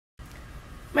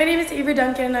My name is Ava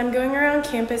Duncan. I'm going around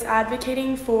campus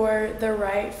advocating for the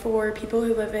right for people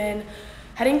who live in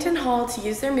Headington Hall to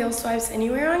use their meal swipes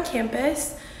anywhere on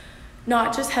campus,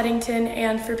 not just Headington,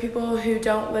 and for people who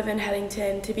don't live in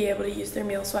Headington to be able to use their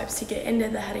meal swipes to get into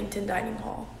the Headington Dining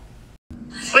Hall.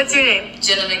 What's your name?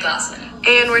 Jenna McLaughlin.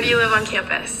 And where do you live on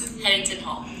campus? Headington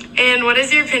Hall. And what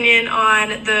is your opinion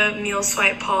on the meal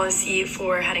swipe policy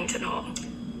for Headington Hall?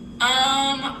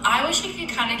 I wish it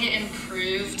could kind of get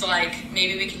improved. Like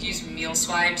maybe we could use meal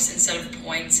swipes instead of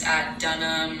points at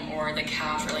Dunham or the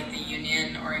CAF or like the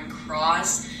Union or in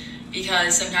Cross,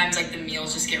 because sometimes like the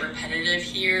meals just get repetitive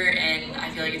here, and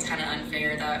I feel like it's kind of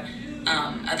unfair that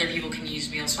other people can use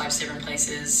meal swipes different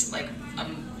places, like a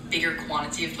bigger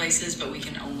quantity of places, but we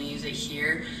can only use it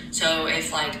here. So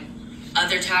if like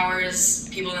other towers,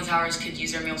 people in the towers could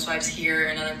use their meal swipes here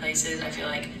and other places, I feel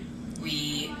like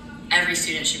every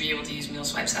student should be able to use meal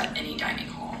swipes at any dining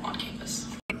hall on campus.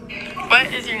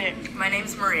 What is your name? My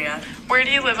name's Maria. Where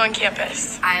do you live on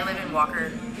campus? I live in Walker.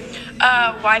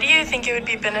 Why do you think it would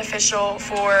be beneficial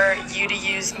for you to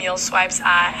use meal swipes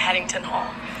at Headington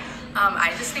Hall?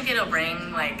 I just think it'll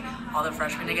bring like all the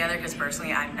freshmen together, because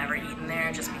personally I've never eaten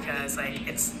there just because like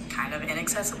it's kind of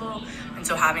inaccessible, and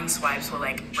so having swipes will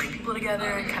like bring people together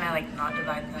and kind of like not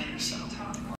divide them. So.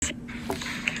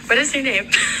 What is your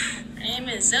name? My name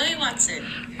is Zoe Watson.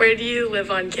 Where do you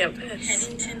live on campus?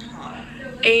 Headington Hall.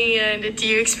 And do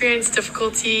you experience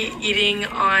difficulty eating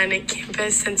on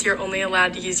campus since you're only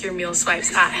allowed to use your meal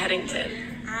swipes at Headington?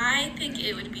 I think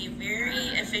it would be very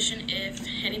efficient if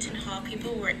Headington Hall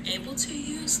people were able to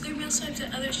use their meal swipes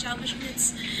at other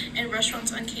establishments and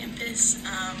restaurants on campus.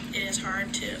 It is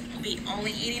hard to be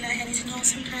only eating at Headington Hall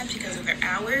sometimes because of their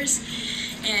hours,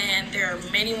 and there are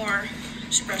many more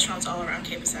restaurants all around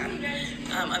campus that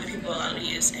other people are allowed to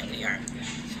use, and we aren't.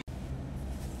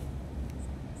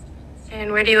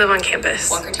 And where do you live on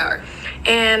campus? Walker Tower.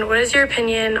 And what is your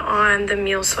opinion on the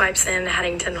meal swipes in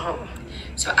Headington Hall?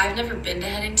 So I've never been to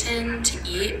Headington to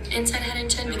eat inside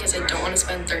Headington because I don't want to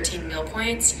spend 13 meal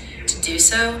points to do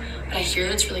so, but I hear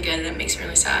that it's really good and it makes me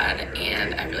really sad,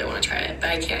 and I really want to try it,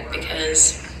 but I can't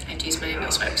because I have to use my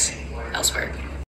meal swipes elsewhere.